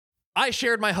I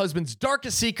shared my husband's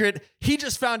darkest secret. He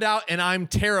just found out and I'm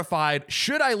terrified.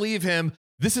 Should I leave him?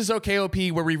 This is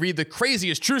OKOP, where we read the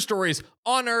craziest true stories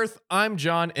on earth. I'm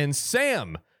John and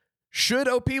Sam. Should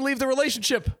OP leave the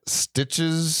relationship?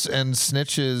 Stitches and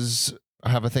snitches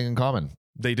have a thing in common.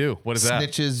 They do. What is that?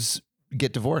 Snitches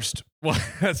get divorced. Well,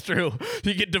 that's true.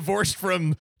 You get divorced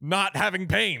from not having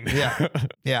pain. Yeah.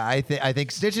 Yeah, I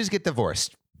think snitches get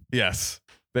divorced. Yes.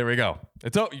 There we go.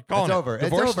 It's over. It's over.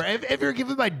 It's over. If you're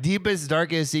giving my deepest,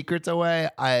 darkest secrets away,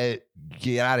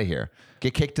 get out of here.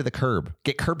 Get kicked to the curb.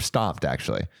 Get curb stomped,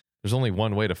 actually. There's only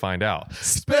one way to find out.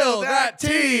 Spill that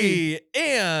tea!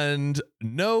 And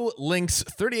No Links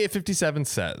 3857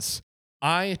 says,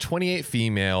 I, 28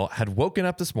 female, had woken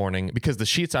up this morning because the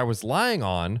sheets I was lying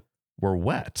on were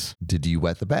wet. Did you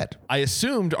wet the bed? I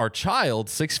assumed our child,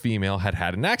 6 female, had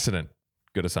had an accident.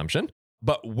 Good assumption.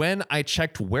 But when I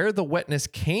checked where the wetness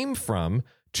came from,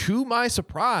 to my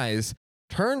surprise,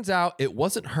 turns out it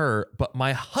wasn't her, but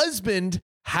my husband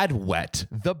had wet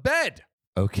the bed.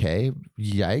 Okay,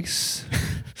 yikes.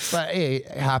 But hey,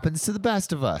 it happens to the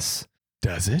best of us.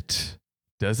 Does it?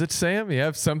 Does it, Sam? You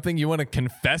have something you want to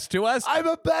confess to us? I'm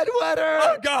a bedwetter.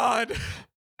 Oh, God.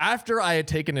 After I had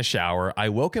taken a shower, I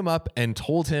woke him up and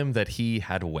told him that he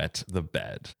had wet the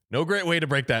bed. No great way to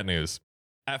break that news.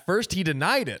 At first, he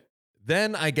denied it.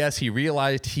 Then I guess he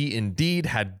realized he indeed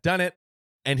had done it,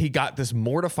 and he got this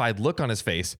mortified look on his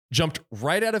face, jumped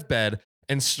right out of bed,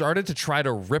 and started to try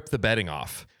to rip the bedding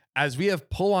off. As we have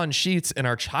pull-on sheets and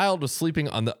our child was sleeping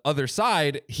on the other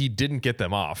side, he didn't get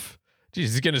them off. Jeez,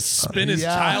 he's going to spin his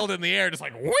child in the air, just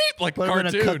like, whoop, like a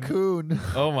cartoon. In a cocoon.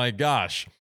 Oh, my gosh.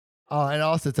 Oh, and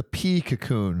also it's a pea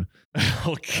cocoon.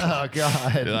 Oh, God.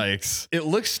 Yikes. It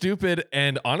looks stupid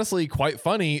and honestly quite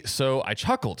funny, so I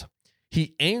chuckled.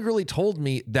 He angrily told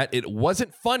me that it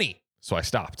wasn't funny, so I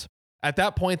stopped. At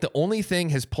that point, the only thing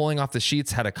his pulling off the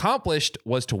sheets had accomplished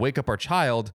was to wake up our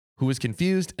child, who was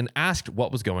confused and asked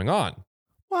what was going on.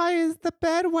 Why is the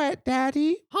bed wet,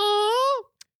 Daddy? Huh?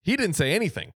 He didn't say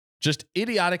anything, just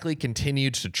idiotically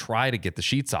continued to try to get the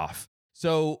sheets off.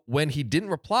 So when he didn't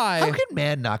reply... How can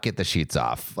man not get the sheets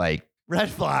off? Like, red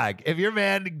flag. If your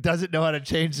man doesn't know how to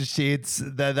change the sheets,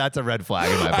 then that's a red flag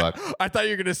in my book. I thought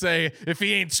you were going to say, if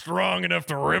he ain't strong enough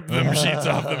to rip them sheets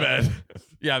off the bed.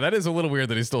 Yeah, that is a little weird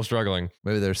that he's still struggling.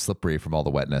 Maybe they're slippery from all the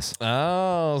wetness.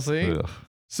 Oh, see? Ugh.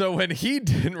 So when he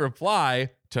didn't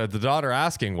reply to the daughter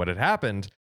asking what had happened,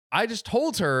 I just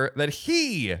told her that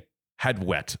he had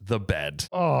wet the bed.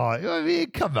 Oh, I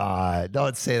mean, come on.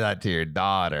 Don't say that to your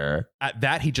daughter. At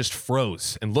that, he just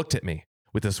froze and looked at me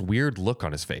with this weird look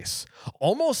on his face,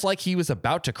 almost like he was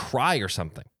about to cry or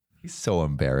something. He's so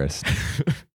embarrassed.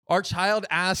 Our child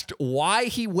asked why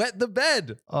he wet the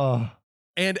bed. Oh.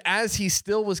 And as he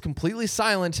still was completely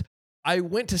silent, I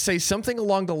went to say something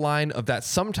along the line of that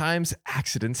sometimes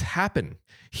accidents happen.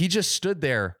 He just stood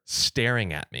there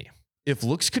staring at me. If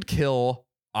looks could kill,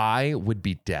 I would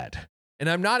be dead. And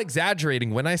I'm not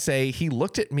exaggerating when I say he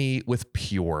looked at me with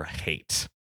pure hate.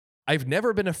 I've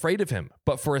never been afraid of him,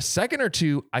 but for a second or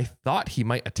two, I thought he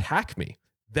might attack me.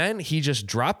 Then he just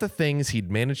dropped the things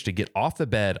he'd managed to get off the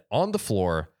bed on the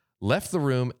floor, left the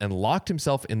room, and locked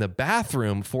himself in the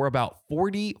bathroom for about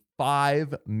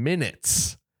 45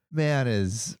 minutes. Man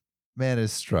is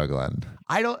struggling.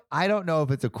 I don't know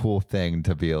if it's a cool thing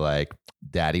to be like,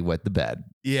 Daddy wet the bed.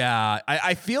 Yeah,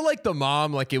 I feel like the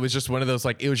mom, like it was just one of those,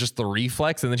 like it was just the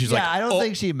reflex, and then she's like, I don't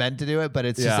think she meant to do it, but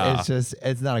it's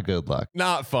not a good look.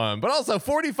 Not fun. But also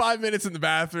 45 minutes in the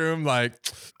bathroom, like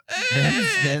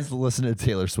man's listening to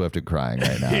Taylor Swift and crying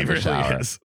right now. He in the really shower.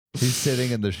 is. He's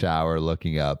sitting in the shower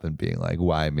looking up and being like,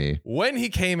 why me? When he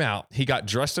came out, he got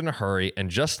dressed in a hurry and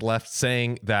just left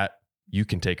saying that you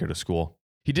can take her to school.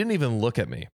 He didn't even look at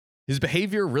me. His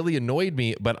behavior really annoyed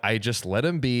me, but I just let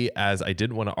him be as I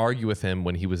didn't want to argue with him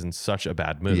when he was in such a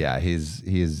bad mood. Yeah, he's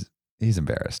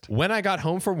embarrassed. When I got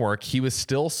home from work, he was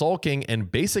still sulking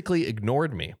and basically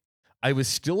ignored me. I was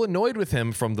still annoyed with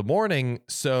him from the morning,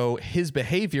 so his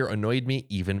behavior annoyed me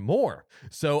even more.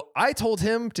 So I told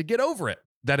him to get over it,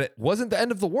 that it wasn't the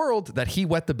end of the world that he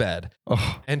wet the bed,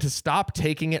 and to stop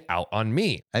taking it out on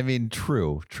me. I mean,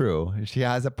 true. She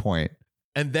has a point.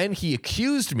 And then he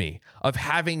accused me of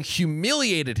having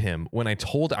humiliated him when I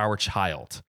told our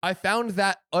child. I found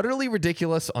that utterly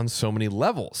ridiculous on so many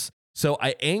levels. So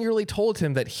I angrily told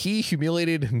him that he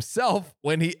humiliated himself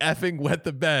when he effing wet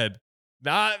the bed.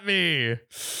 Not me.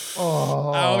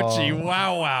 Oh. Ouchie.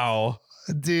 Wow.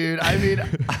 Dude, I mean,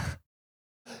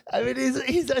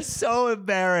 he's just so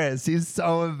embarrassed. He's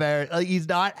so embarrassed. Like he's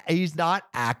not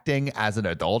acting as an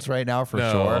adult right now for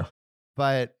sure.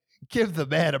 But give the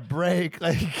man a break.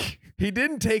 Like He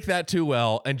didn't take that too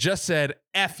well and just said,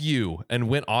 F you, and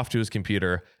went off to his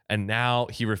computer. And now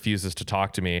he refuses to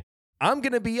talk to me. I'm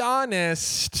going to be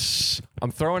honest. I'm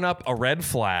throwing up a red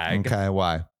flag. Okay,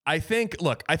 why? I think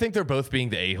they're both being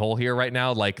the a-hole here right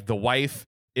now. Like the wife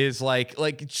is like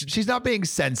she's not being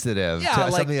sensitive to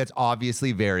like, something that's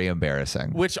obviously very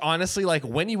embarrassing. Which honestly, like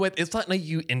when you wet, it's not like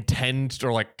you intend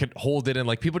or like could hold it in.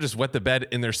 Like people just wet the bed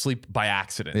in their sleep by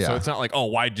accident. Yeah. So it's not like, oh,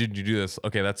 why did you do this?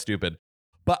 Okay, that's stupid.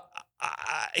 But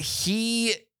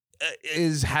he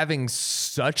is having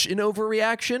such an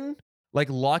overreaction, like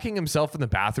locking himself in the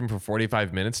bathroom for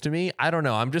 45 minutes to me. I don't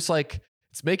know. I'm just like,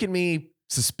 it's making me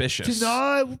suspicious.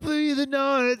 Tonight will be the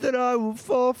night that I will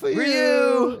fall for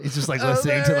you. He's just like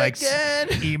listening to like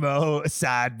emo,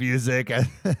 sad music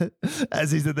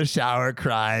as he's in the shower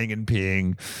crying and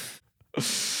peeing.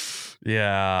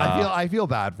 Yeah. I feel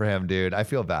bad for him, dude. I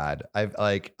feel bad.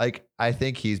 I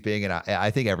think he's being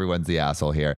I think everyone's the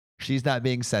asshole here. She's not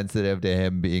being sensitive to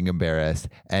him being embarrassed,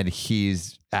 and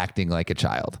he's acting like a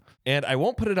child. And I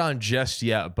won't put it on just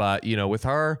yet, but you know, with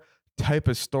our type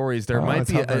of stories, there might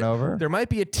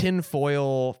be a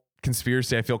tinfoil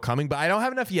conspiracy I feel coming, but I don't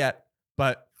have enough yet.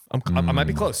 But I might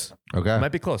be close. Okay, I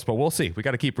might be close, but we'll see. We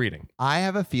got to keep reading. I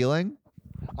have a feeling.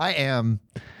 I am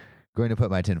going to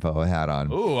put my tinfoil hat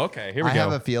on. Ooh, okay. Here we go. I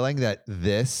have a feeling that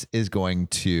this is going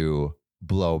to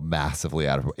blow massively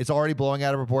out of proportion. It's already blowing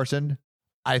out of proportion.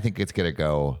 I think it's going to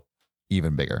go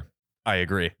even bigger. I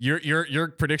agree. Your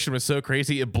prediction was so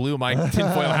crazy, it blew my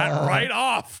tinfoil hat right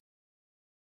off.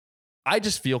 I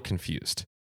just feel confused.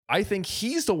 I think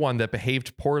he's the one that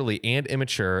behaved poorly and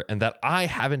immature, and that I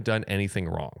haven't done anything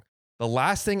wrong. The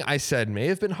last thing I said may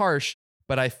have been harsh,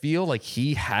 but I feel like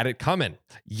he had it coming.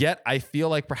 Yet I feel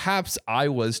like perhaps I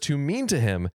was too mean to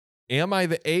him. Am I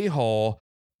the a-hole?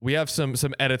 We have some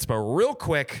edits, but real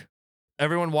quick,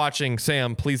 everyone watching,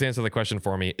 Sam, please answer the question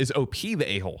for me. Is OP the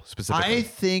a-hole specifically? I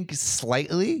think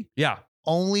slightly. Yeah.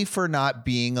 Only for not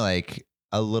being like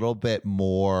a little bit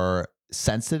more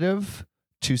sensitive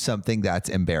to something that's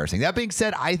embarrassing. That being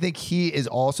said, I think he is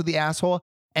also the asshole,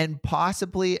 and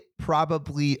possibly,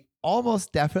 probably,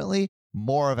 almost definitely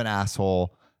more of an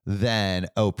asshole than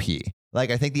OP. Like,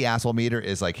 I think the asshole meter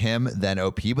is like him, then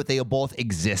OP, but they both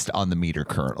exist on the meter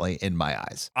currently in my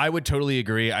eyes. I would totally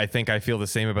agree. I think I feel the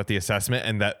same about the assessment,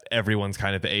 and that everyone's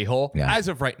kind of the a-hole as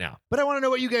of right now. But I want to know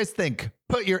what you guys think.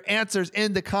 Put your answers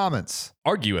in the comments.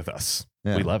 Argue with us.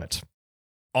 Yeah. We love it.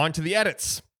 On to the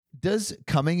edits. Does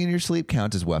coming in your sleep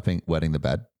count as wetting the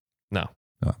bed? No.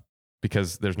 Oh.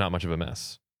 Because there's not much of a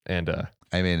mess. And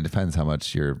I mean, it depends how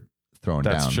much you're throwing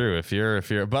down. That's true. If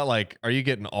you're but like, are you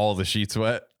getting all the sheets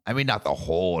wet? I mean, not the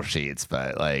whole sheets,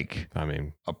 but like, I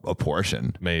mean, a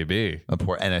portion, maybe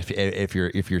and if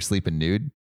you're sleeping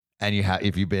nude, and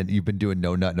you've been doing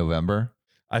No Nut November,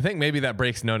 I think maybe that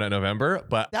breaks No Nut November.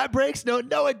 But that breaks no,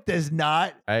 it does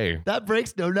not. Hey, that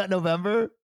breaks No Nut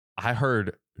November. I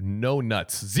heard no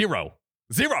nuts, zero.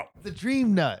 The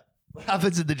dream nut. What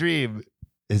happens in the dream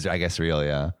is, I guess, real.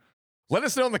 Yeah. Let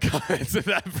us know in the comments if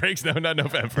that breaks No Nut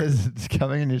November. Is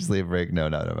coming in your sleep break No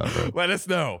Nut November? Let us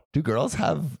know. Do girls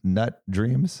have nut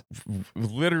dreams?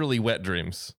 Literally wet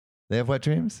dreams. They have wet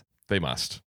dreams? They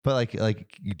must. But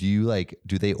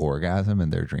do they orgasm in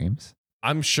their dreams?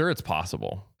 I'm sure it's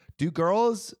possible. Do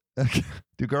girls orgasm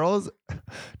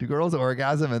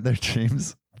in their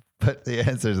dreams? Put the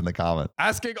answers in the comments.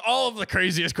 Asking all of the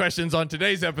craziest questions on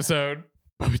today's episode.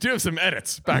 But we do have some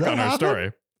edits back on our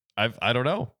story. I don't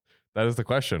know. That is the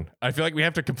question. I feel like we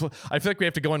have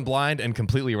to go in blind and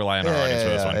completely rely on our audience for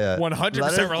this one. Yeah.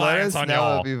 100% reliance on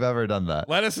y'all. If you've ever done that.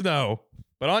 Let us know.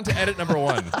 But on to edit number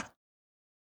 1.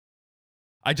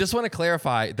 I just want to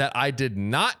clarify that I did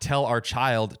not tell our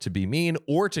child to be mean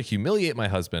or to humiliate my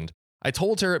husband. I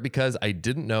told her because I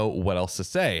didn't know what else to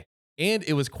say. And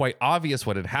it was quite obvious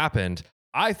what had happened.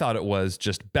 I thought it was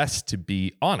just best to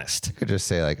be honest. You could just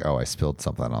say like, oh, I spilled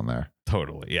something on there.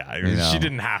 Totally. Yeah. She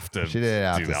didn't have to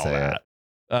do all that.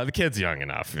 The kid's young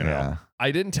enough, you know.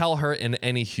 I didn't tell her in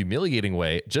any humiliating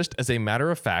way, just as a matter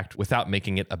of fact, without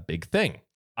making it a big thing.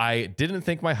 I didn't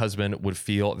think my husband would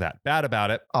feel that bad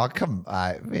about it. Oh, come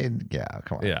on.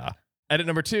 Come on. Yeah. Edit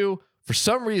number 2. For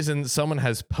some reason, someone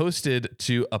has posted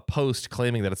to a post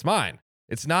claiming that it's mine.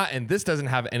 It's not, and this doesn't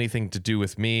have anything to do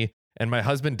with me, and my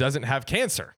husband doesn't have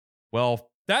cancer. Well,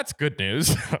 that's good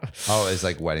news. Oh, it's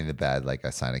like wetting the bed, like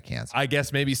a sign of cancer. I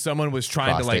guess maybe someone was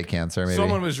trying Prostate cancer, maybe.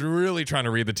 Someone was really trying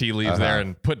to read the tea leaves there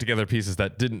and put together pieces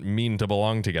that didn't mean to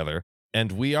belong together.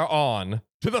 And we are on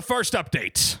to the first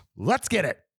update. Let's get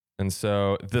it. And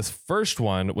so this first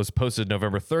one was posted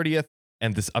November 30th,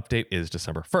 and this update is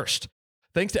December 1st.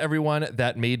 Thanks to everyone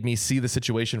that made me see the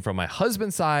situation from my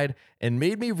husband's side and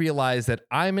made me realize that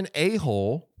I'm an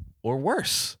a-hole or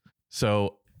worse.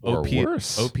 So Or OP,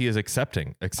 worse. OP is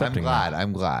accepting.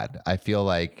 I'm glad. I feel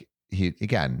like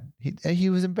he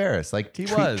was embarrassed. Like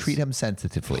treat him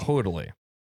sensitively. Totally.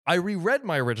 I reread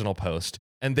my original post,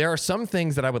 and there are some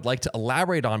things that I would like to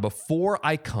elaborate on before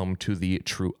I come to the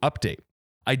true update.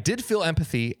 I did feel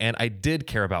empathy, and I did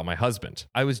care about my husband.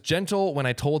 I was gentle when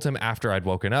I told him after I'd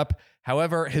woken up.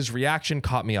 However, his reaction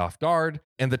caught me off guard,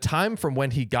 and the time from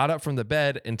when he got up from the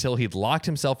bed until he'd locked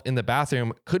himself in the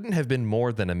bathroom couldn't have been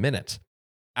more than a minute.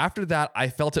 After that, I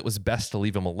felt it was best to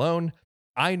leave him alone.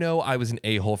 I know I was an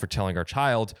a-hole for telling our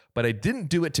child, but I didn't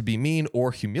do it to be mean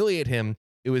or humiliate him.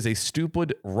 It was a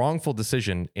stupid, wrongful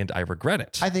decision, and I regret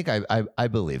it. I think I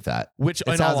believe that. Which,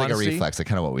 it sounds like a reflex, like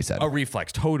kind of what we said. A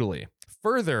reflex, totally.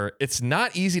 Further, it's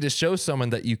not easy to show someone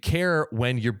that you care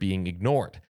when you're being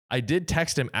ignored. I did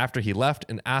text him after he left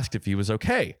and asked if he was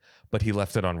okay, but he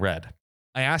left it on read.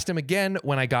 I asked him again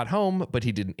when I got home, but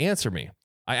he didn't answer me.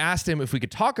 I asked him if we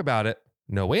could talk about it.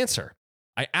 No answer.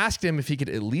 I asked him if he could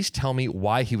at least tell me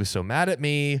why he was so mad at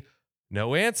me.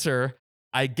 No answer.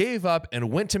 I gave up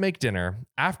and went to make dinner.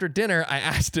 After dinner, I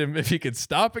asked him if he could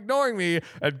stop ignoring me.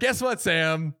 And guess what,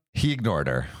 Sam? He ignored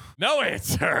her. No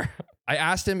answer. I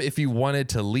asked him if he wanted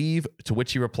to leave, to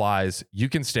which he replies, "You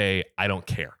can stay. I don't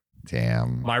care."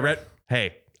 Damn.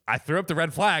 Hey, I threw up the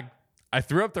red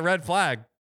flag.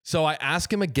 So I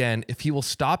ask him again if he will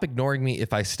stop ignoring me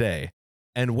if I stay.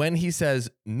 And when he says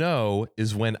no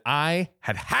is when I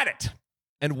had it.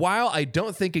 And while I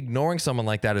don't think ignoring someone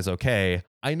like that is okay,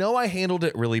 I know I handled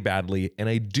it really badly, and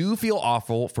I do feel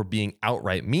awful for being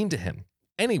outright mean to him.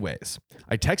 Anyways,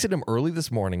 I texted him early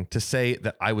this morning to say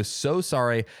that I was so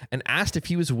sorry and asked if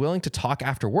he was willing to talk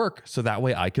after work so that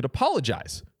way I could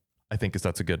apologize. I think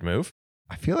that's a good move.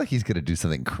 I feel like he's going to do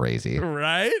something crazy.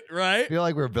 Right? I feel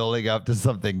like we're building up to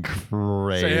something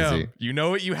crazy. Sam, you know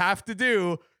what you have to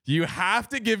do? You have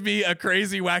to give me a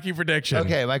crazy, wacky prediction.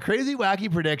 Okay, my crazy,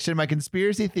 wacky prediction, my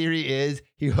conspiracy theory is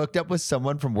he hooked up with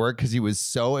someone from work because he was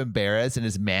so embarrassed and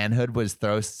his manhood was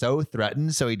so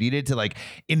threatened. So he needed to like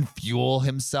infuel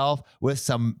himself with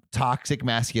some toxic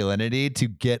masculinity to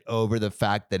get over the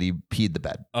fact that he peed the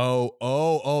bed.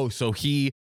 Oh. So he,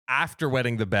 after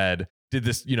wetting the bed, did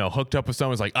this, hooked up with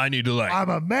someone, was like, I need to I'm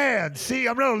a man. See,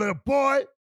 I'm not a little boy.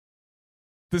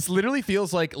 This literally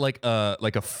feels like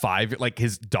a 5, like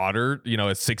his daughter, a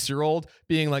 6-year-old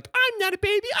being like, I'm not a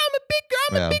baby. I'm a big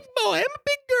girl. I'm a big boy. I'm a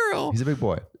big girl. He's a big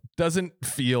boy. Doesn't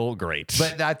feel great.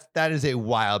 But that is a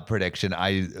wild prediction.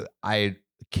 I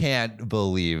can't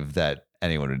believe that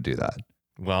anyone would do that.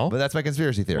 Well, but that's my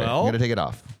conspiracy theory. I'm going to take it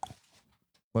off.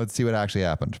 Let's see what actually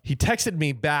happened. He texted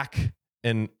me back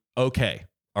in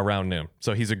around noon.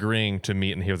 So he's agreeing to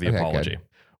meet and hear the apology. Good.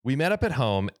 We met up at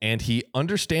home, and he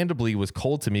understandably was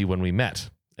cold to me when we met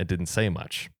and didn't say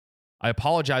much. I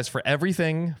apologized for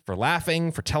everything, for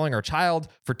laughing, for telling our child,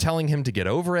 for telling him to get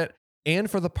over it,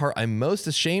 and for the part I'm most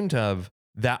ashamed of,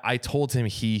 that I told him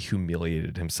he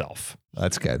humiliated himself.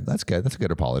 That's good. That's a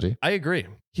good apology. I agree.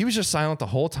 He was just silent the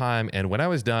whole time, and when I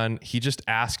was done, he just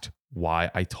asked why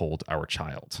I told our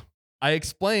child. I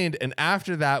explained, and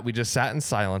after that, we just sat in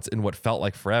silence in what felt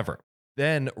like forever.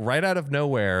 Then, right out of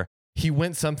nowhere, he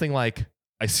went something like,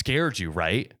 I scared you,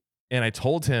 right? And I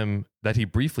told him that he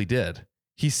briefly did.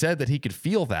 He said that he could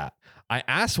feel that. I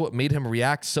asked what made him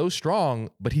react so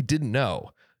strong, but he didn't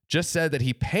know. Just said that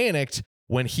he panicked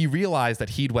when he realized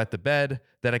that he'd wet the bed,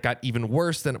 that it got even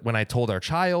worse than when I told our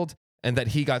child, and that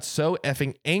he got so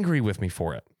effing angry with me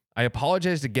for it. I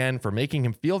apologized again for making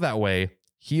him feel that way.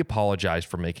 He apologized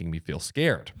for making me feel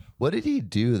scared. What did he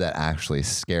do that actually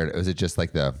scared? Was it just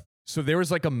like So there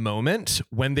was like a moment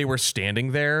when they were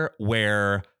standing there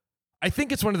where I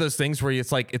think it's one of those things where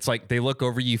it's like they look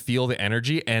over, you feel the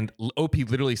energy, and OP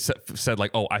literally said like,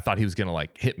 oh, I thought he was going to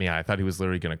like hit me. I thought he was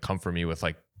literally going to come for me with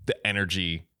like the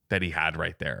energy that he had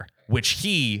right there, which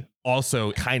he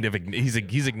also kind of,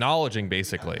 he's acknowledging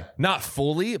basically, not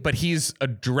fully, but he's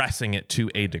addressing it to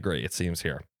a degree, it seems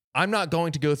here. I'm not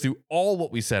going to go through all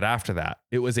what we said after that.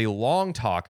 It was a long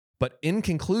talk, but in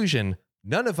conclusion,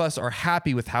 none of us are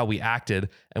happy with how we acted,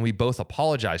 and we both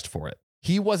apologized for it.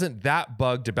 He wasn't that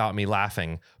bugged about me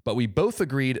laughing, but we both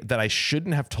agreed that I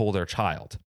shouldn't have told our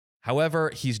child.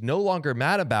 However, he's no longer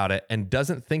mad about it and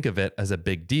doesn't think of it as a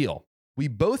big deal. We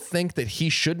both think that he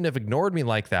shouldn't have ignored me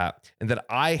like that, and that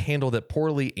I handled it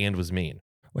poorly and was mean.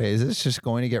 Wait, is this just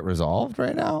going to get resolved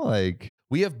right now?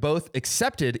 We have both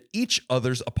accepted each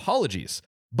other's apologies,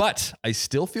 but I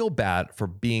still feel bad for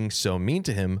being so mean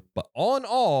to him. But all in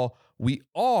all, we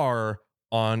are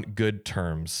on good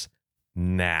terms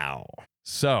now.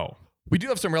 So We do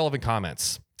have some relevant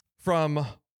comments from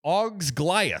Augs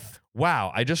Goliath.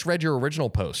 Wow, I just read your original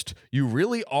post. You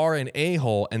really are an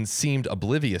a-hole and seemed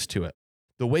oblivious to it.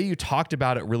 The way you talked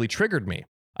about it really triggered me.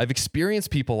 I've experienced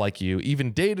people like you,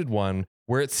 even dated one,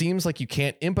 where it seems like you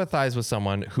can't empathize with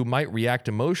someone who might react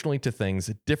emotionally to things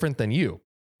different than you.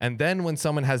 And then when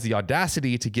someone has the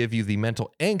audacity to give you the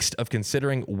mental angst of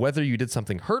considering whether you did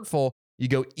something hurtful, you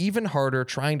go even harder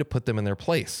trying to put them in their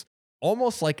place.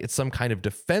 Almost like it's some kind of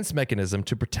defense mechanism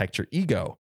to protect your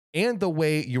ego. And the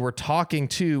way you were talking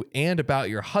to and about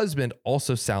your husband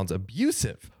also sounds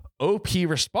abusive. OP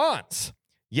responds,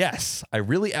 yes, I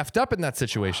really effed up in that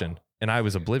situation, and I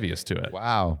was oblivious to it.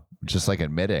 Wow. Just like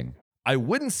admitting. I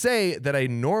wouldn't say that I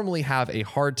normally have a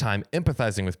hard time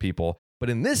empathizing with people,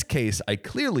 but in this case, I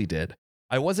clearly did.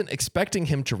 I wasn't expecting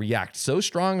him to react so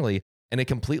strongly, and it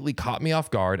completely caught me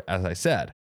off guard, as I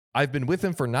said. I've been with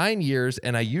him for 9 years,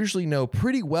 and I usually know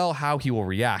pretty well how he will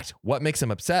react, what makes him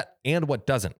upset, and what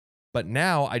doesn't. But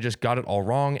now I just got it all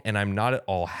wrong, and I'm not at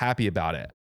all happy about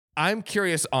it. I'm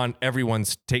curious on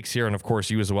everyone's takes here, and of course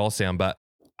you as well, Sam, but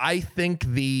I think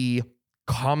the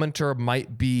commenter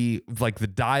might be like the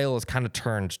dial is kind of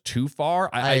turned too far.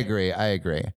 I agree.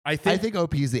 I think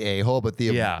OP is the a-hole, but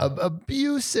the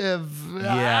abusive,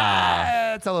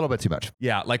 it's a little bit too much.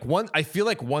 Yeah, like I feel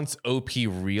like once OP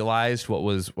realized what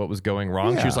was going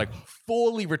wrong, she was like,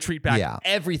 fully retreat back. Yeah.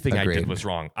 Everything I did was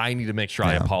wrong. I need to make sure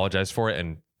I apologize for it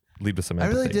and lead with some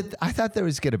empathy. I really did. I thought there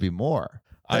was going to be more.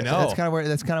 I know. That's kind of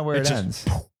where it ends.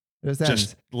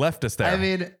 Just left us there. I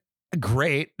mean,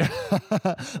 great.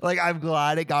 Like, I'm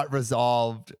glad it got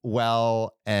resolved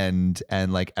well, and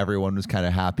like everyone was kind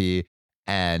of happy,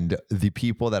 and the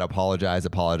people that apologized,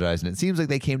 and it seems like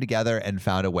they came together and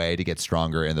found a way to get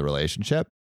stronger in the relationship.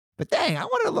 But dang, I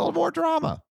wanted a little more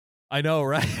drama. I know,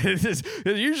 right?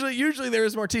 Usually there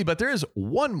is more tea, but there is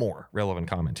one more relevant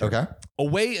comment here. Okay.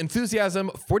 Away Enthusiasm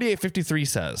 4853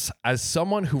 says, as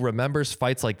someone who remembers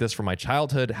fights like this from my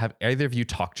childhood, have either of you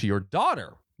talked to your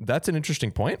daughter? That's an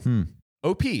interesting point.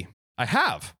 OP, I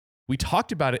have. We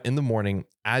talked about it in the morning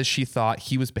as she thought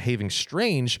he was behaving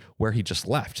strange where he just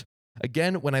left.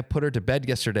 Again, when I put her to bed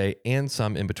yesterday and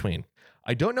some in between.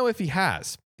 I don't know if he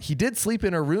has. He did sleep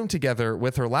in a room together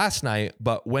with her last night,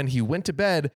 but when he went to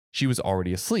bed, she was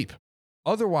already asleep.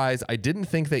 Otherwise, I didn't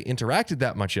think they interacted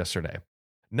that much yesterday.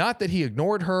 Not that he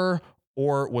ignored her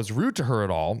or was rude to her at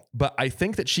all, but I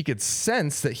think that she could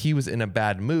sense that he was in a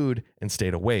bad mood and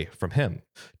stayed away from him.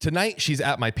 Tonight, she's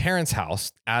at my parents'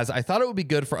 house, as I thought it would be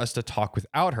good for us to talk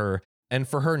without her and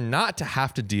for her not to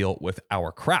have to deal with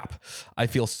our crap. I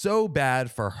feel so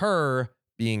bad for her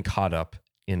being caught up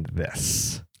in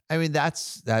this. I mean, I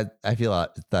feel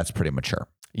that's pretty mature.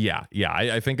 Yeah.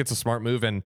 I think it's a smart move,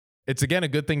 and it's, again, a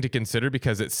good thing to consider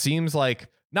because it seems like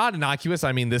not innocuous.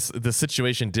 I mean, the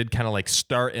situation did kind of like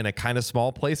start in a kind of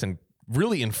small place and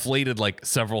really inflated like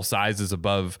several sizes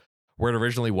above where it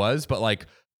originally was. But like,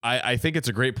 I think it's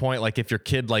a great point. Like, if your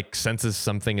kid like senses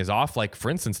something is off, like for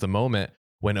instance, the moment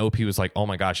when OP was like, oh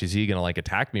my gosh, is he going to like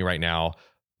attack me right now?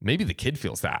 Maybe the kid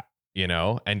feels that, you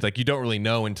know, and like, you don't really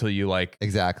know until you like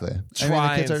exactly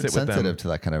try the kids and are sit sensitive with them. to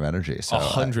that kind of energy. So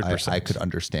 100%. I could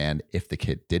understand if the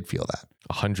kid did feel that.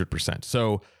 100%.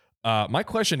 So my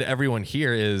question to everyone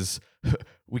here is,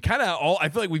 we kind of all, I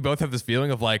feel like we both have this feeling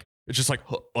of like, it's just like,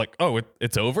 oh,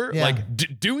 it's over. Yeah.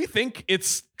 Like, do we think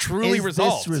it's truly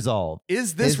resolved?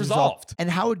 Is this resolved?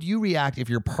 And how would you react if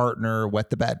your partner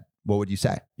wet the bed? What would you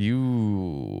say?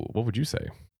 What would you say?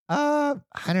 I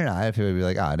don't know. I feel would be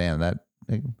like, oh damn, that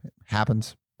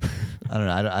happens. I don't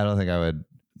know. I don't think I would.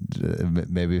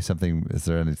 Maybe something. Is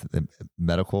there any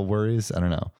medical worries? I don't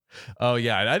know. Oh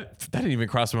yeah, that didn't even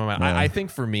cross my mind. Yeah. I think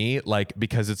for me, like,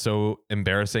 because it's so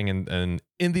embarrassing, and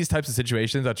in these types of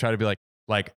situations, I try to be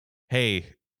like, hey,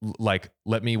 like,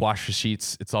 let me wash the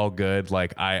sheets. It's all good.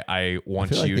 Like, I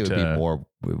want you to be more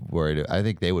worried. I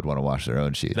think they would want to wash their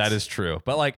own sheets. That is true,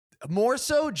 but like more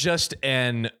so just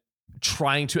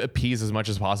trying to appease as much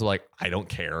as possible. Like, I don't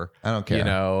care. You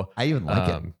know, I even like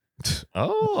it.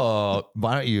 Oh,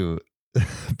 why don't you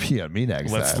pee on me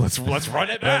next time? Let's run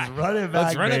it back.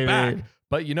 Let's run it back.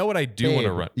 But you know what I do want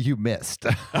to run? You missed.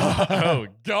 Oh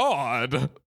God.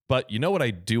 But you know what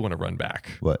I do want to run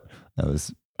back? What? That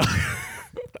was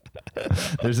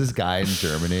there's this guy in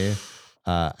Germany,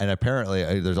 and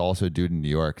apparently there's also a dude in New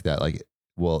York that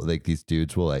these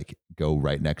dudes will like go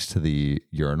right next to the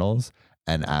urinals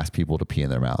and ask people to pee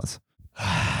in their mouths.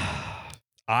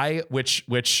 I wish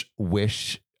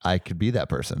I could be that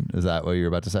person. Is that what you're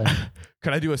about to say?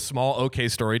 Could I do a small okay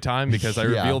story time? Because I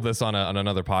revealed this on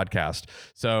another podcast.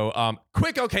 So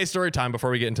quick okay story time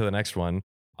before we get into the next one.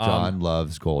 John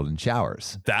loves golden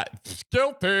showers. That's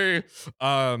guilty.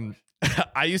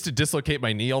 I used to dislocate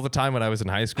my knee all the time when I was in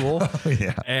high school.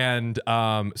 Yeah. And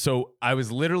so I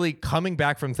was literally coming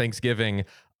back from Thanksgiving.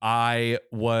 I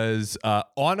was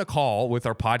on a call with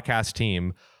our podcast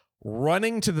team,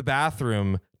 running to the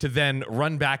bathroom to then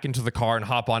run back into the car and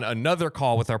hop on another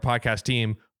call with our podcast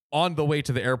team on the way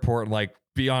to the airport and like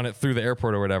be on it through the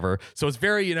airport or whatever. So it's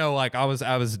very, like I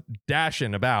was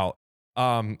dashing about.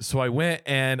 So I went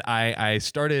and I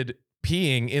started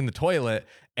peeing in the toilet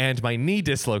and my knee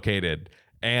dislocated.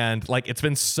 And like, it's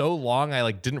been so long, I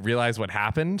like didn't realize what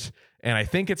happened. And I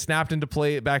think it snapped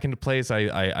back into place.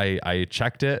 I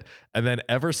checked it. And then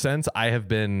ever since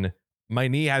my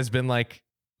knee has been like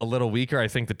a little weaker. I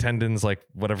think the tendons, like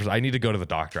whatever, I need to go to the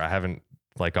doctor. I haven't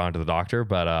like gone to the doctor,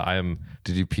 but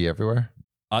Did you pee everywhere?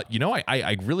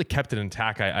 I really kept it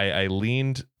intact. I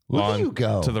leaned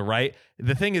to the right.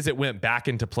 The thing is, it went back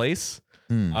into place.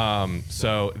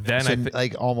 So then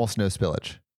like almost no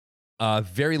spillage.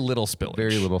 Very little spillage.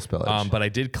 Very little spillage. But I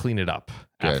did clean it up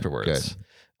afterwards. Good.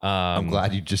 I'm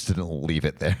glad you just didn't leave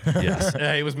it there. Yes.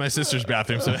 It was my sister's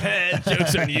bathroom. So hey,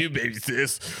 joke's on you, baby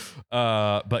sis.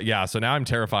 But yeah, so now I'm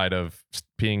terrified of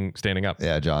peeing standing up.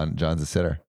 Yeah, John's a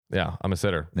sitter. Yeah, I'm a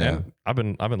sitter. Yeah.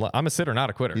 And I'm a sitter, not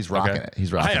a quitter. He's rocking it.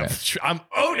 He's rocking it. I'm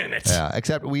owning it. Yeah,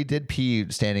 except we did pee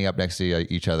standing up next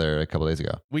to each other a couple days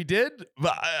ago. We did,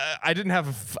 but I didn't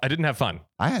have fun.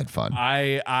 I had fun.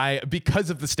 I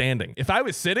because of the standing. If I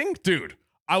was sitting, dude,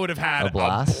 I would have had a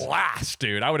blast,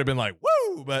 dude. I would have been like,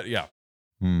 woo! But yeah.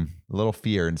 A little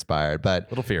fear inspired, but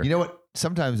little fear. You know what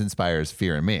sometimes inspires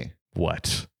fear in me?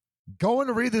 What? Going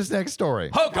to read this next story.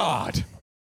 Oh God.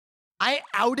 I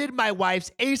outed my wife's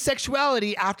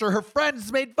asexuality after her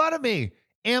friends made fun of me.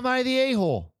 Am I the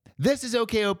a-hole? This is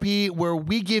OKOP, where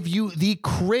we give you the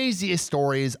craziest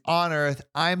stories on earth.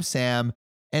 I'm Sam,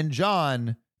 and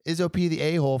John is OP the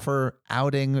a-hole for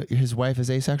outing his wife as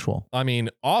asexual. I mean,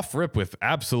 off rip with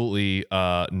absolutely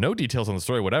no details on the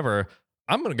story, whatever.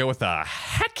 I'm going to go with a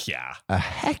heck yeah. A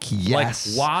heck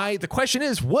yes. Like, why? The question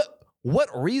is, what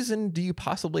reason do you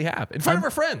possibly have in front of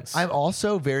our friends? I'm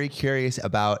also very curious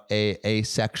about a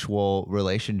asexual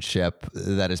relationship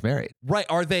that is married. Right.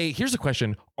 Here's the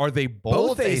question. Are they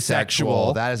both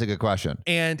asexual? That is a good question.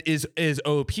 And is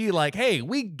OP like, hey,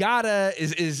 we gotta,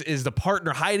 is the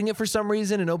partner hiding it for some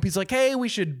reason? And OP's like, hey, we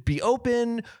should be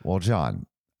open. Well, John,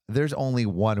 there's only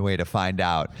one way to find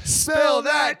out. Spill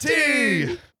that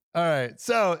tea. All right.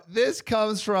 So this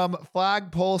comes from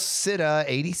Flagpole Sitta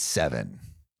 87.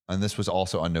 And this was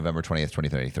also on November 20th,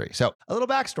 2023. So a little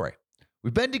backstory.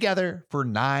 We've been together for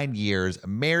 9 years,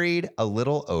 married a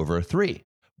little over 3.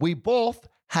 We both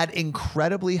had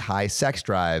incredibly high sex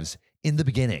drives in the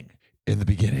beginning.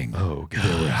 Oh, God.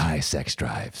 There were high sex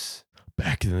drives.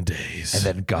 Back in the days. And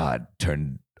then God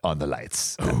turned on the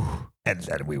lights. Oh. And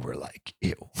then we were like,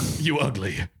 ew. You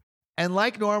ugly. And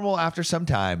like normal, after some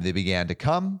time, they began to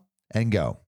come and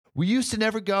go. We used to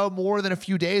never go more than a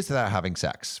few days without having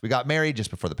sex. We got married just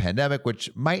before the pandemic, which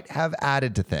might have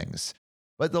added to things.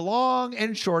 But the long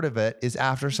and short of it is,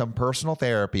 after some personal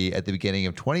therapy at the beginning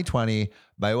of 2020,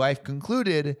 my wife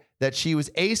concluded that she was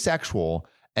asexual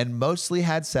and mostly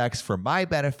had sex for my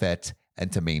benefit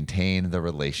and to maintain the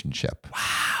relationship.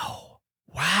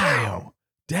 Wow.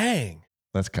 Dang.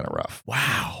 That's kind of rough.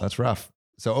 Wow. That's rough.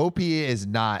 So OP is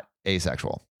not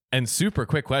asexual. And super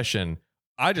quick question.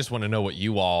 I just want to know what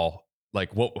you all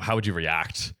like. How would you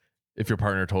react if your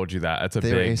partner told you that?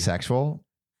 They're asexual.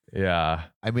 Yeah.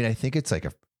 I mean, I think it's like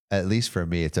at least for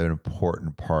me, it's an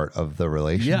important part of the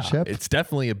relationship. Yeah, it's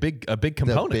definitely a big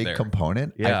component.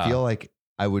 Component. Yeah. I feel like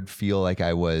I would feel like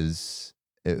I was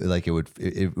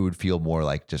it would feel more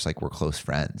like just like we're close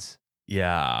friends.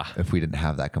 Yeah. If we didn't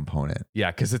have that component. Yeah,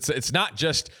 because it's not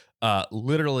just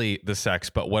literally the sex,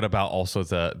 but what about also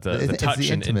the touch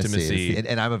and intimacy?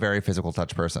 And I'm a very physical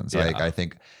touch person. So like, I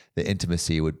think the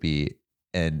intimacy would be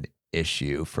an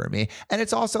issue for me. And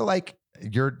it's also like,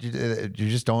 you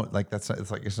just don't like, it's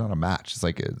not a match. It's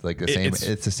like the same.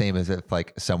 It's the same as if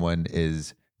like someone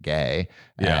is gay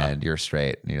and you're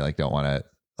straight and you like, don't want to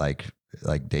like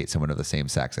date someone of the same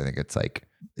sex. I think it's like,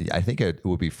 I think it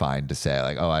would be fine to say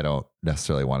like, oh, I don't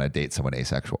necessarily want to date someone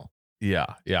asexual. Yeah.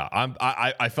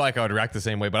 I feel like I would react the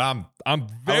same way, but I'm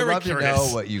very love curious to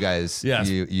know what you guys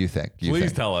you think.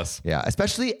 Please tell us. Yeah,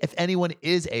 especially if anyone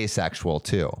is asexual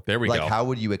too. There we go. Like, how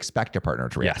would you expect a partner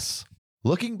to react? Yes.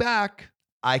 Looking back,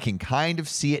 I can kind of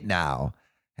see it now.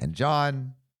 And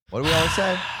John, what do we always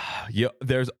say?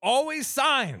 There's always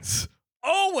signs.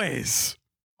 Always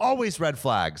red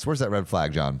flags. Where's that red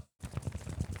flag, John?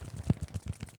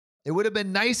 It would have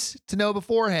been nice to know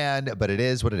beforehand, but it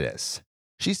is what it is.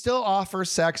 She still offers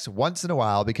sex once in a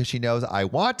while because she knows I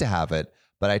want to have it,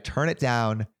 but I turn it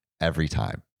down every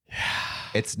time.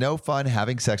 It's no fun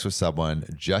having sex with someone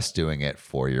just doing it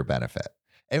for your benefit.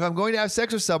 If I'm going to have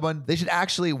sex with someone, they should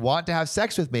actually want to have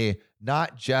sex with me,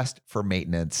 not just for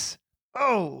maintenance.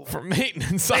 Oh, For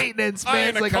maintenance. maintenance, I man.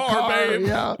 ain't It's like a a car, car. babe.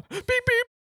 Yeah. Beep, beep.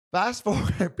 Fast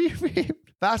forward, beep, beep.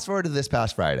 Fast forward to this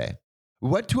past Friday. We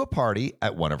went to a party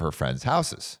at one of her friends'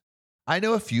 houses. I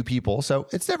know a few people, so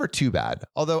it's never too bad,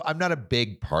 although I'm not a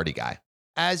big party guy.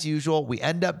 As usual, we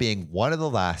end up being one of the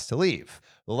last to leave.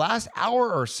 The last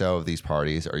hour or so of these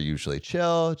parties are usually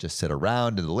chill, just sit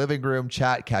around in the living room,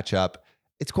 chat, catch up.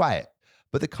 It's quiet.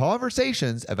 But the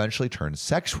conversations eventually turn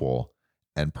sexual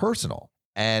and personal.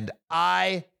 And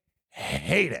I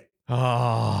hate it.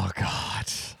 Oh, God.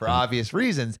 For obvious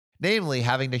reasons, namely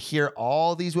having to hear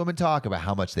all these women talk about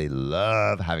how much they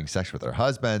love having sex with their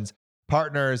husbands,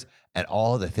 partners, and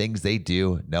all the things they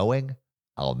do, knowing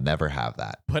I'll never have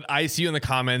that. Put ICU in the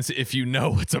comments if you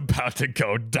know what's about to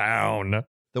go down.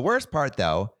 The worst part,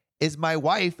 though, is my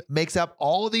wife makes up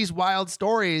all of these wild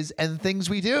stories and things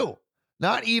we do,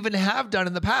 not even have done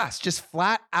in the past, just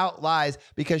flat out lies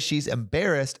because she's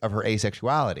embarrassed of her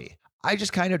asexuality. I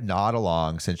just kind of nod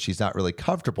along since she's not really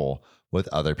comfortable with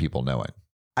other people knowing.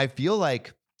 I feel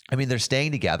like, they're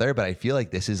staying together, but I feel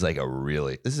like this is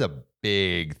a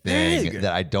big thing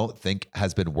that I don't think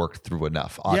has been worked through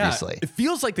enough, obviously. Yeah, it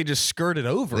feels like they just skirted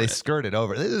over They it. skirted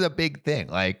over. This is a big thing.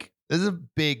 This is a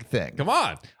big thing. Come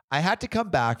on. I had to come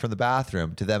back from the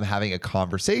bathroom to them having a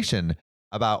conversation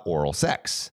about oral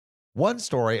sex. One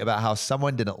story about how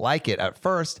someone didn't like it at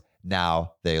first,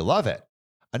 now they love it.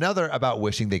 Another about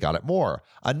wishing they got it more.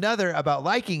 Another about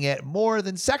liking it more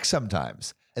than sex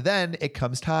sometimes. And then it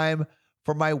comes time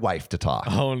for my wife to talk.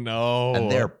 Oh, no.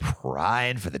 And they're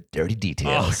prying for the dirty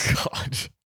details. Oh, God.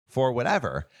 For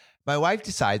whatever, my wife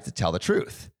decides to tell the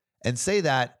truth and say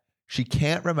that she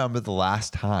can't remember the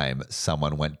last time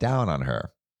someone went down on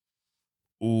her.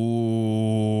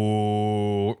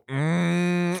 Ooh.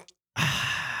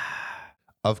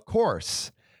 Of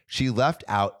course, she left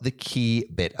out the key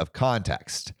bit of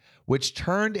context, which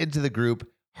turned into the group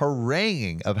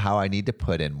haranguing of how I need to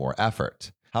put in more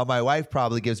effort, how my wife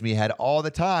probably gives me head all the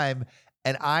time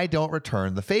and I don't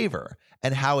return the favor,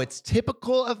 and how it's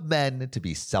typical of men to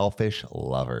be selfish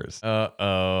lovers.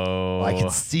 Uh-oh. I can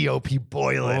see OP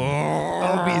boiling. Oh.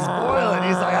 OP's boiling.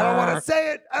 He's like, I don't want to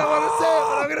say it. I don't want to say it,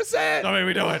 but I'm going to say it. Don't make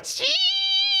me do it.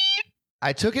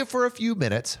 I took it for a few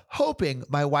minutes, hoping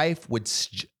my wife would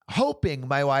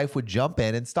jump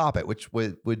in and stop it, which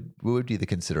would be the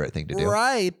considerate thing to do.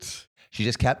 Right. She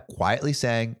just kept quietly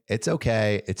saying, it's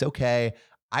okay. It's okay.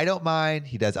 I don't mind.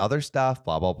 He does other stuff,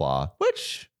 blah, blah, blah,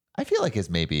 which I feel like is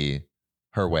maybe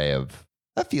her way of,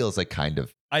 that feels like kind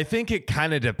of. I think it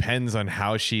kind of depends on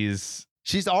how she's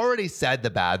already said the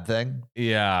bad thing.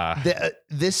 Yeah.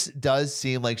 This does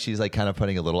seem like she's like kind of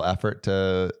putting a little effort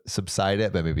to subside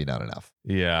it, but maybe not enough.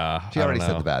 Yeah. She already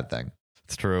said the bad thing.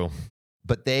 It's true.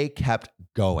 But they kept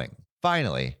going.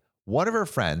 Finally, one of her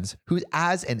friends, who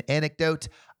as an anecdote,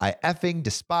 I effing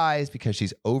despise because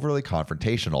she's overly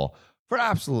confrontational for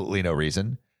absolutely no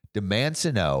reason, demands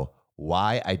to know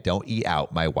why I don't eat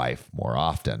out my wife more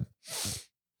often. It's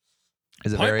a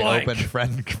Point very blank. open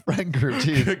friend group,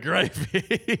 too. Good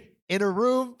gravy. In a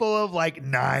room full of like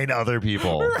 9 other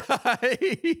people.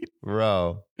 Right.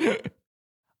 Bro.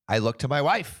 I looked to my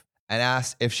wife and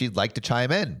asked if she'd like to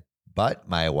chime in, but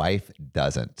my wife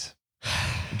doesn't.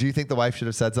 Do you think the wife should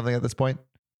have said something at this point?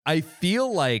 I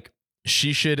feel like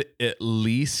she should at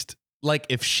least, like,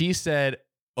 if she said,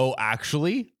 oh,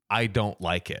 actually, I don't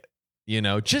like it,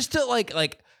 just to like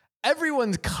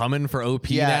everyone's coming for OP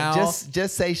now.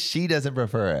 Just say she doesn't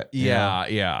prefer it. Yeah.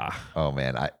 Yeah. Oh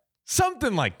man.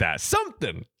 Something like that.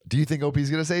 Something. Do you think OP's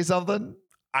going to say something?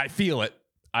 I feel it.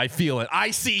 I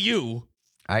see you.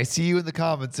 I see you in the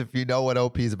comments if you know what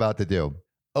OP's about to do.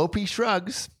 OP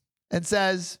shrugs and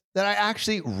says that I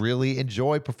actually really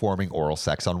enjoy performing oral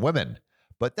sex on women,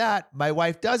 but that my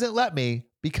wife doesn't let me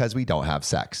because we don't have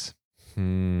sex.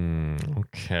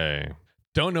 Okay.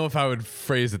 Don't know if I would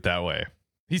phrase it that way.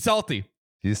 He's salty.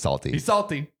 He's salty. He's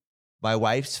salty. My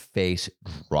wife's face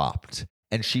dropped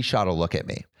and she shot a look at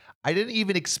me. I didn't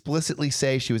even explicitly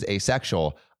say she was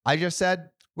asexual. I just said,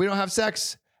 we don't have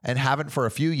sex and haven't for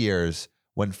a few years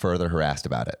when further harassed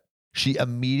about it. She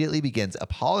immediately begins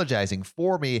apologizing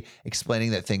for me,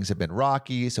 explaining that things have been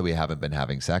rocky, so we haven't been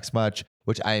having sex much,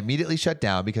 which I immediately shut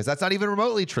down because that's not even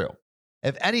remotely true.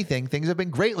 If anything, things have been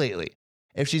great lately.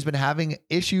 If she's been having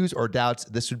issues or doubts,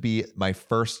 this would be my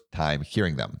first time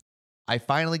hearing them. I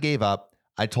finally gave up.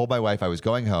 I told my wife I was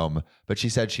going home, but she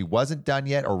said she wasn't done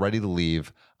yet or ready to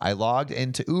leave. I logged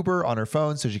into Uber on her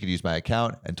phone so she could use my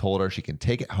account and told her she can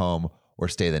take it home or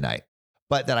stay the night,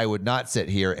 but that I would not sit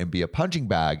here and be a punching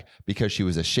bag because she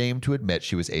was ashamed to admit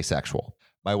she was asexual.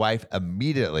 My wife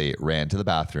immediately ran to the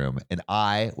bathroom and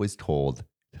I was told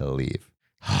to leave.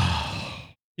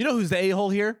 You know who's the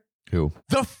a-hole here? Who?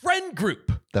 The friend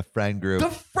group. The friend group. The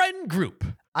friend group.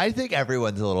 I think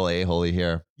everyone's a little a-hole-y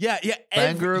here. Yeah.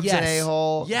 Friend group's an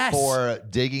a-hole Yes. for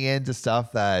digging into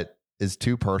stuff that is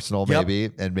too personal, maybe.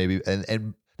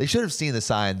 And they should have seen the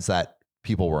signs that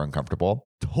people were uncomfortable.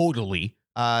 Totally.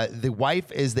 The wife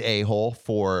is the a-hole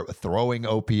for throwing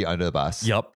OP under the bus.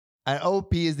 Yep. And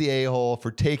OP is the a-hole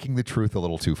for taking the truth a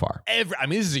little too far.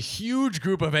 This is a huge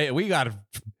group of we got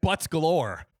butts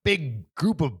galore. Big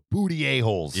group of booty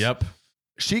a-holes. Yep.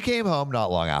 She came home not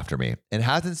long after me and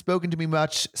hasn't spoken to me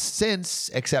much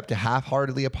since, except to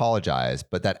half-heartedly apologize,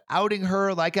 but that outing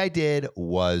her like I did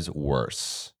was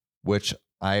worse, which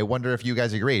I wonder if you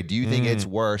guys agree. Do you think it's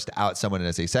worse to out someone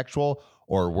as asexual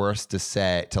or worse to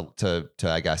say, to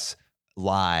I guess,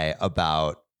 lie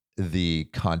about the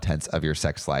contents of your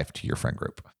sex life to your friend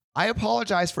group? I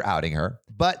apologize for outing her,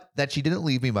 but that she didn't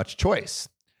leave me much choice.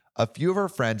 A few of her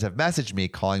friends have messaged me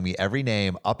calling me every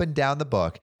name up and down the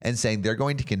book and saying they're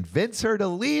going to convince her to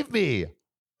leave me.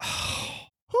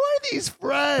 Who are these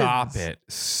friends?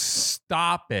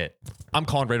 Stop it. I'm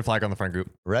calling red flag on the friend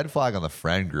group. Red flag on the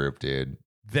friend group, dude.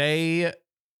 They,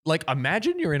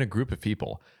 imagine you're in a group of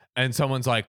people and someone's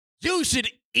like, you should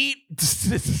eat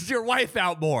your wife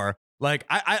out more.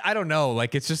 I don't know.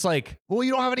 It's just well,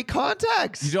 you don't have any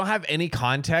context. You don't have any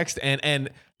context. And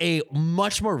a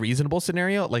much more reasonable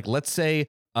scenario, let's say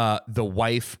the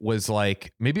wife was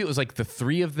maybe it was the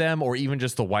three of them or even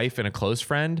just the wife and a close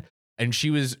friend. And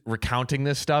she was recounting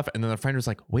this stuff. And then the friend was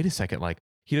like, wait a second,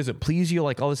 he doesn't please you,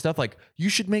 all this stuff. You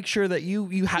should make sure that you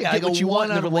get what you want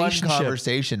in the relationship.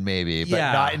 Conversation maybe, but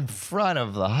not in front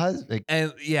of the husband.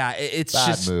 And it's bad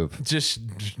just move.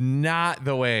 Just not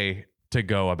the way to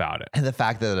go about it. And the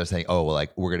fact that they're saying, oh, well,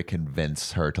 we're going to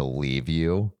convince her to leave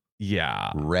you.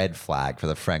 Yeah. Red flag for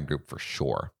the friend group for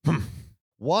sure.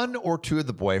 One or two of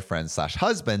the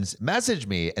boyfriends/husbands messaged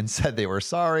me and said they were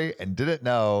sorry and didn't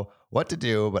know what to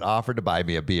do, but offered to buy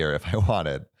me a beer if I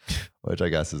wanted, which I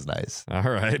guess is nice. All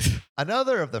right.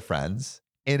 Another of the friends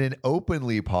in an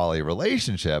openly poly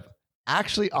relationship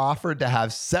actually offered to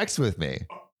have sex with me.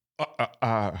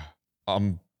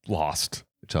 I'm lost.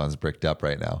 John's bricked up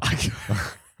right now.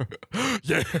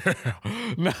 Yeah.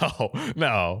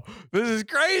 No. This is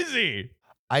crazy.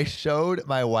 I showed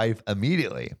my wife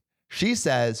immediately. She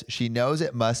says she knows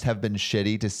it must have been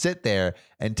shitty to sit there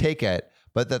and take it,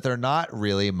 but that they're not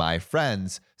really my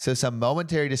friends. So some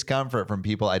momentary discomfort from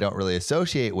people I don't really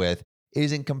associate with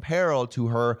isn't comparable to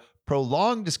her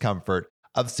prolonged discomfort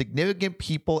of significant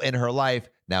people in her life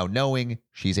now knowing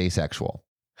she's asexual.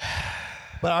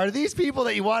 But are these people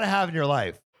that you want to have in your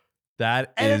life?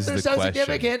 That and is the question. And if they're so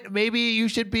significant, maybe you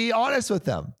should be honest with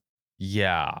them.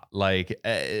 Yeah,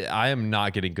 I am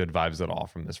not getting good vibes at all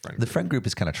from this friend group. The friend group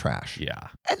is kind of trash. Yeah.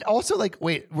 And also,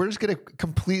 wait, we're just going to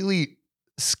completely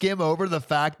skim over the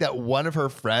fact that one of her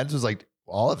friends was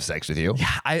I'll have sex with you.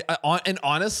 Yeah, and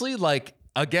honestly,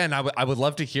 again, I would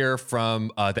love to hear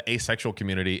from the asexual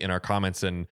community in our comments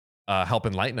and help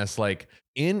enlighten us.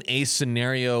 In a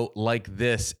scenario like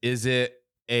this, is it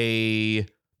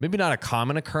maybe not a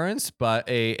common occurrence, but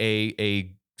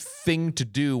a thing to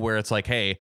do where it's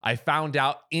hey, I found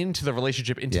out into the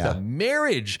relationship, into the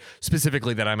marriage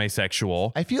specifically that I'm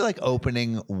asexual. I feel like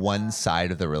opening one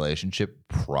side of the relationship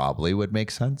probably would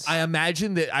make sense. I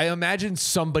imagine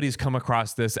somebody's come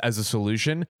across this as a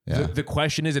solution. Yeah. The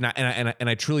question is, and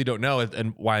I truly don't know,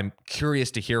 and why I'm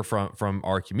curious to hear from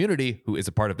our community, who is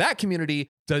a part of that community,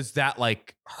 does that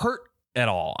hurt at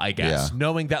all, I guess,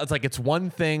 knowing that it's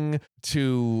one thing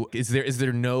to, is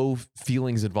there no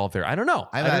feelings involved there? I don't know.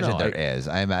 I imagine there is.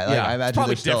 I imagine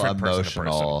there's still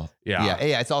emotional. Yeah.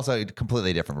 It's also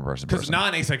completely different from person to person. Because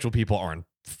non-asexual people aren't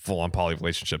full-on poly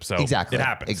relationships, so exactly. It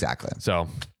happens. Exactly. So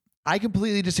I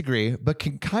completely disagree, but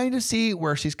can kind of see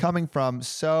where she's coming from.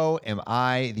 So am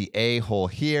I the a-hole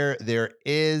here? There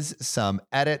is some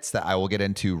edits that I will get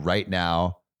into right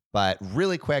now, but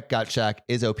really quick, gut check.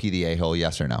 Is OP the a-hole?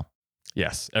 Yes or no?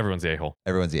 Yes, everyone's the a-hole.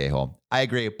 Everyone's the a-hole. I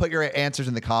agree. Put your answers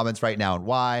in the comments right now and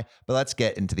why, but let's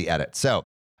get into the edit. So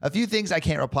a few things I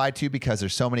can't reply to because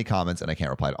there's so many comments and I can't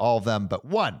reply to all of them. But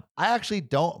one, I actually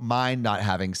don't mind not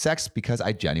having sex because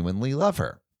I genuinely love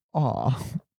her. Aw.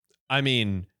 I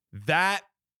mean, that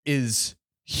is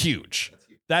huge.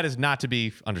 That is not to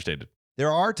be understated.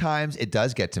 There are times it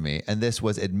does get to me, and this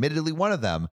was admittedly one of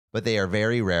them, but they are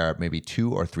very rare, maybe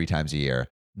 2 or 3 times a year.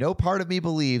 No part of me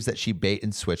believes that she bait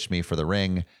and switched me for the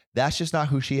ring. That's just not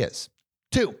who she is.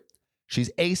 2, she's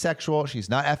asexual. She's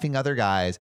not effing other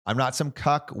guys. I'm not some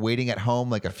cuck waiting at home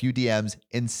like a few DMs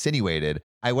insinuated.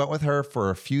 I went with her for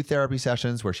a few therapy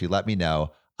sessions where she let me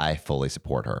know I fully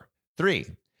support her. 3,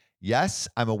 yes,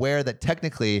 I'm aware that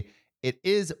technically it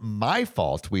is my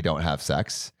fault we don't have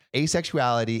sex.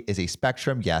 Asexuality is a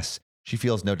spectrum, yes. She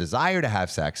feels no desire to have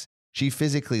sex. She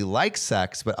physically likes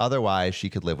sex, but otherwise she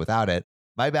could live without it.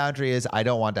 My boundary is I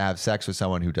don't want to have sex with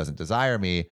someone who doesn't desire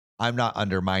me. I'm not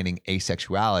undermining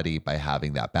asexuality by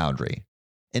having that boundary.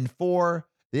 And 4,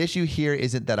 the issue here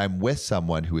isn't that I'm with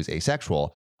someone who is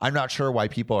asexual. I'm not sure why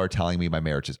people are telling me my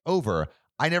marriage is over.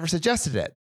 I never suggested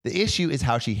it. The issue is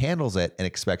how she handles it and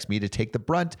expects me to take the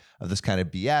brunt of this kind of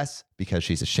BS because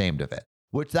she's ashamed of it,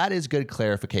 which that is good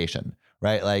clarification,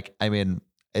 right? Like, I mean,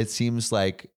 it seems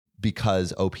like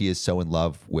because OP is so in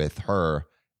love with her,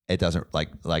 it doesn't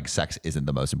like sex isn't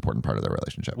the most important part of their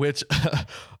relationship. Which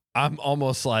I'm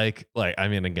almost like, I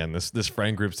mean, again, this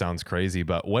friend group sounds crazy,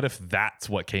 but what if that's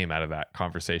what came out of that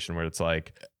conversation where it's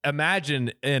like,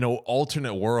 imagine in an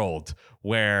alternate world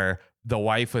where the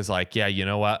wife was like, yeah, you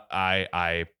know what?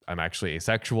 I'm actually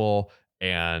asexual.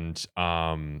 And,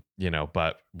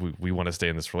 but we want to stay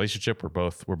in this relationship.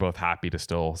 We're both happy to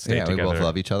still stay together. We both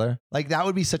love each other. Like that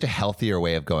would be such a healthier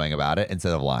way of going about it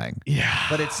instead of lying. Yeah.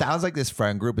 But it sounds like this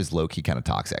friend group is low key kind of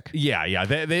toxic. Yeah.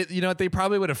 They they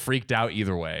probably would have freaked out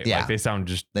either way. Yeah. Like they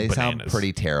sound sound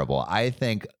pretty terrible. I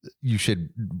think you should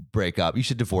break up. You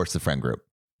should divorce the friend group.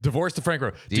 Divorce the friend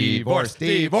group. Divorce.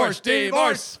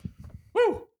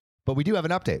 Woo. But we do have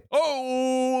an update.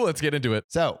 Oh, let's get into it.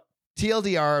 So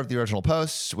TLDR of the original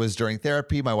post was during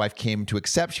therapy. My wife came to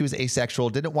accept she was asexual,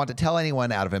 didn't want to tell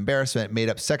anyone out of embarrassment, made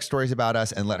up sex stories about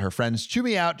us, and let her friends chew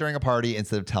me out during a party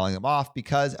instead of telling them off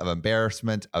because of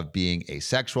embarrassment of being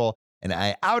asexual. And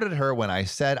I outed her when I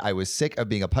said I was sick of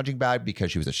being a punching bag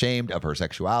because she was ashamed of her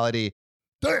sexuality.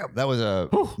 Damn, that was a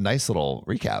nice little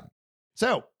recap.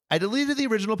 So I deleted the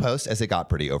original post as it got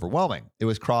pretty overwhelming. It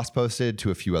was cross-posted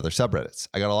to a few other subreddits.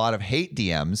 I got a lot of hate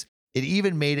DMs. It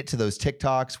even made it to those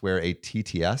TikToks where a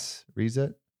TTS reads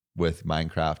it with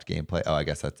Minecraft gameplay. Oh, I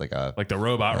guess that's like the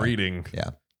robot reading.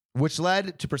 Yeah. Which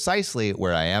led to precisely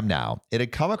where I am now. It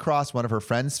had come across one of her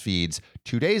friend's feeds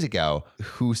 2 days ago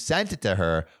who sent it to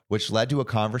her, which led to a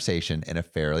conversation in a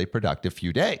fairly productive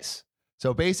few days.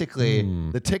 So basically,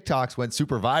 the TikToks went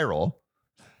super viral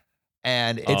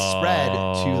and it spread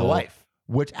to the wife.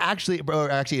 Which actually,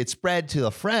 it spread to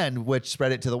the friend, which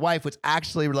spread it to the wife, which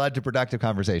actually led to productive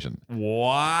conversation.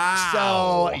 Wow.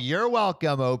 So you're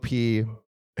welcome, OP.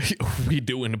 We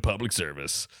doing a public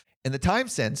service. In the time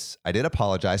since, I did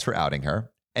apologize for outing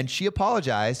her, and she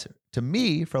apologized to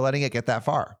me for letting it get that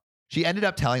far. She ended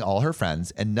up telling all her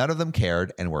friends, and none of them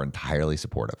cared and were entirely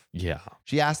supportive. Yeah.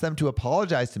 She asked them to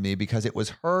apologize to me because it was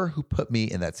her who put me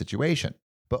in that situation.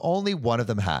 But only one of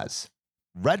them has.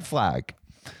 Red flag.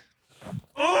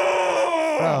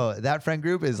 Bro, that friend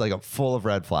group is like full of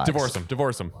red flags.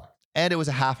 Divorce them. And it was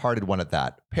a half-hearted one at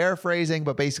that. Paraphrasing,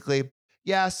 but basically,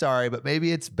 yeah, sorry, but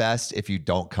maybe it's best if you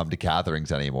don't come to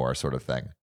gatherings anymore, sort of thing.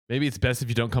 Maybe it's best if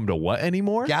you don't come to what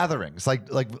anymore? Gatherings.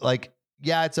 Like,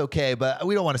 yeah, it's okay, but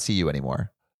we don't want to see you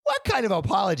anymore. What kind of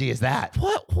apology is that?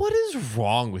 What is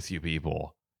wrong with you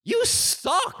people? You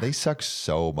suck. They suck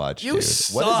so much, You dude.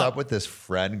 suck. What is up with this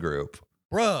friend group?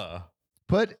 Bruh.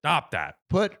 Stop that.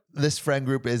 Put this friend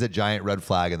group is a giant red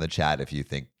flag in the chat if you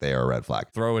think they are a red flag.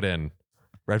 Throw it in.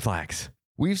 Red flags.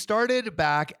 We've started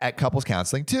back at couples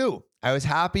counseling too. I was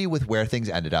happy with where things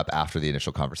ended up after the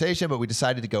initial conversation, but we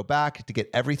decided to go back to get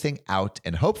everything out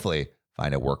and hopefully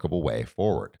find a workable way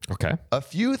forward. Okay. A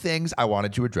few things I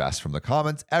wanted to address from the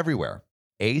comments everywhere.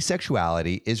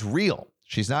 Asexuality is real.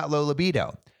 She's not low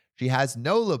libido. She has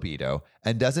no libido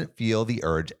and doesn't feel the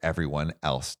urge everyone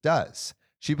else does.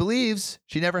 She believes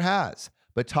she never has,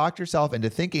 but talked herself into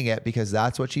thinking it because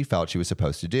that's what she felt she was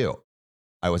supposed to do.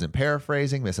 I wasn't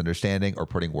paraphrasing, misunderstanding, or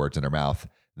putting words in her mouth.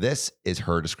 This is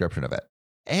her description of it.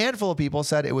 A handful of people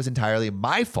said it was entirely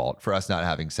my fault for us not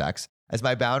having sex, as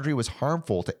my boundary was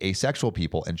harmful to asexual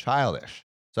people and childish.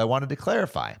 So I wanted to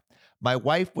clarify. My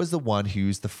wife was the one who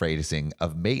used the phrasing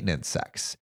of maintenance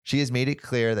sex. She has made it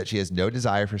clear that she has no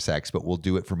desire for sex, but will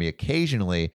do it for me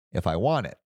occasionally if I want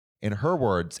it. In her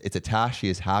words, it's a task she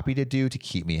is happy to do to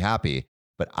keep me happy,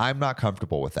 but I'm not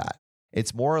comfortable with that.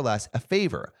 It's more or less a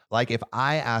favor, like if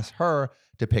I ask her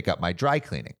to pick up my dry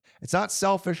cleaning. It's not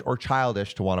selfish or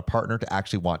childish to want a partner to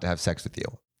actually want to have sex with you.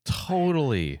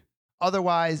 Totally.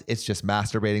 Otherwise, it's just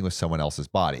masturbating with someone else's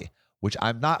body. which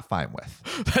I'm not fine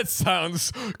with. That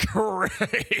sounds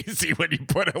crazy when you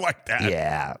put it like that.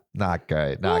 Yeah, not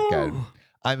good. Not good.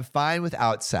 I'm fine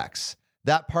without sex.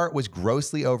 That part was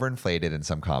grossly overinflated in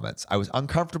some comments. I was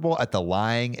uncomfortable at the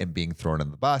lying and being thrown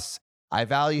on the bus. I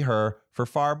value her for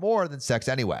far more than sex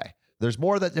anyway. There's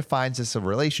more that defines us a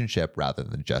relationship rather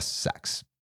than just sex,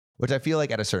 which I feel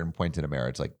like at a certain point in a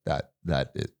marriage, like that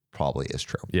it probably is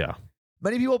true. Yeah.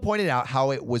 Many people pointed out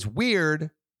how it was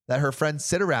weird that her friends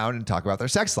sit around and talk about their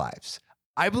sex lives.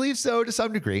 I believe so to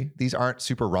some degree. These aren't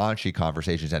super raunchy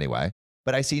conversations anyway,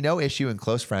 but I see no issue in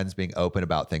close friends being open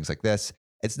about things like this.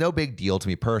 It's no big deal to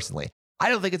me personally. I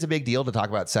don't think it's a big deal to talk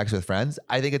about sex with friends.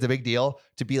 I think it's a big deal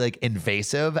to be like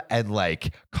invasive and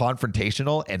like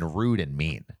confrontational and rude and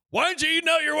mean. Why didn't you eat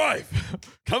out your wife?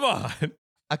 Come on.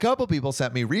 A couple people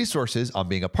sent me resources on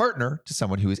being a partner to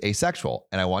someone who is asexual,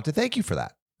 and I want to thank you for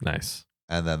that. Nice.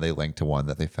 And then they linked to one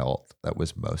that they felt that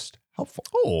was most helpful.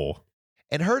 Oh.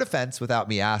 In her defense, without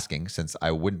me asking, since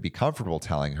I wouldn't be comfortable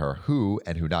telling her who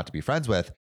and who not to be friends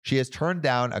with, she has turned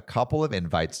down a couple of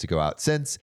invites to go out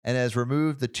since and has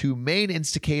removed the two main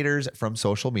instigators from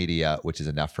social media, which is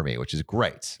enough for me, which is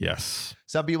great. Yes.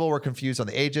 Some people were confused on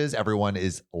the ages. Everyone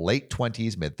is late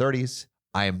 20s, mid 30s.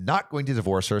 I am not going to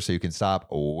divorce her, so you can stop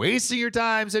wasting your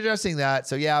time suggesting that.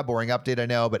 So yeah, boring update, I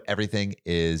know, but everything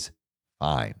is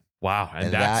fine. Wow.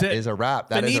 And that that's it. is a wrap.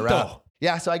 That is a Finito. wrap.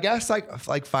 Yeah. So I guess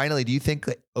like finally, do you think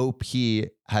that OP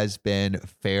has been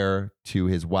fair to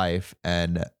his wife?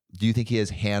 And do you think he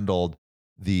has handled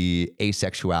the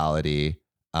asexuality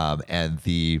and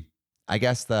the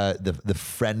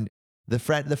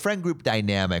friend group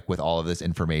dynamic with all of this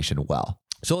information well?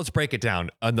 So let's break it down.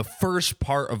 On the first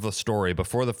part of the story,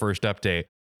 before the first update,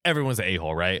 everyone's an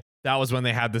a-hole, right? That was when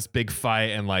they had this big fight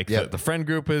and like the friend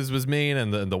group was mean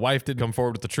and the wife did come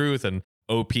forward with the truth and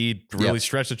OP really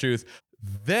stretched the truth.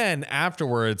 Then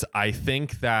afterwards, I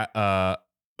think that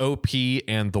OP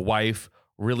and the wife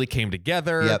really came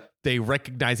together. Yep. They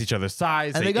recognized each other's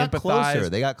size. And they got empathized. closer.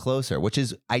 They got closer, which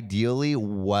is ideally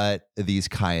what these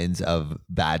kinds of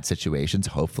bad situations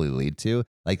hopefully lead to.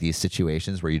 Like these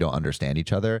situations where you don't understand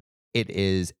each other. It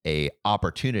is a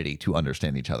opportunity to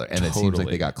understand each other. And It seems like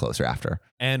they got closer after.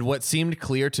 And what seemed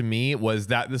clear to me was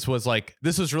that this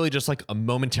was really just like a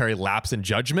momentary lapse in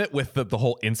judgment with the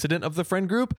whole incident of the friend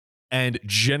group. And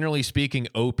generally speaking,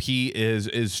 OP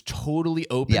is totally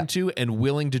open to and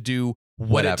willing to do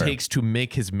whatever it takes to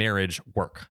make his marriage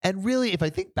work. And really, if I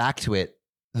think back to it,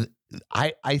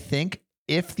 I think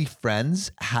if the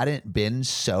friends hadn't been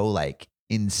so like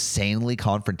insanely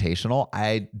confrontational,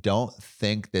 I don't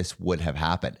think this would have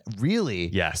happened. Really,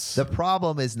 yes. The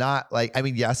problem is not like, I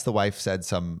mean, yes, the wife said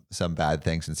some bad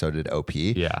things and so did OP.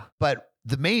 Yeah. But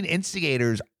the main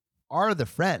instigators are the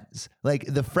friends. Like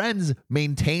the friends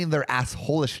maintain their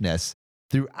assholishness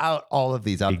throughout all of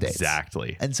these updates.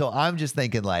 Exactly. And so I'm just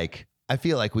thinking like, I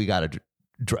feel like we got to,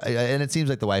 and it seems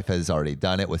like the wife has already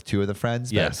done it with two of the friends.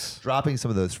 But yes. Dropping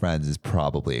some of those friends is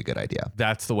probably a good idea.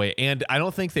 That's the way. And I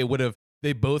don't think they would have,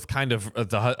 they both kind of,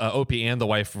 the OP and the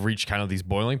wife reached kind of these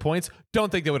boiling points.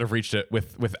 Don't think they would have reached it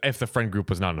with if the friend group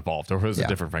was not involved or if it was a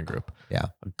different friend group. Yeah.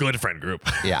 A good friend group.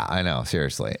 Yeah, I know.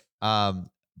 Seriously.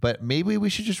 But maybe we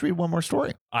should just read one more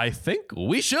story. I think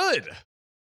we should.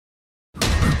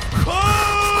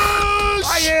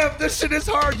 I am. This shit is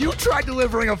hard. You tried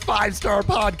delivering a 5-star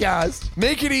podcast.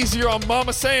 Make it easier on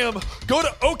Mama Sam. Go to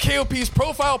OKOP's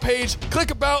profile page,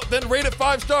 click about, then rate it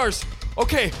 5 stars.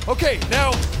 Okay,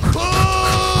 now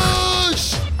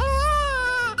push!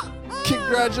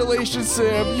 Congratulations,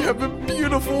 Sam. You have a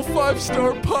beautiful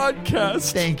 5-star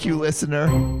podcast. Thank you, listener.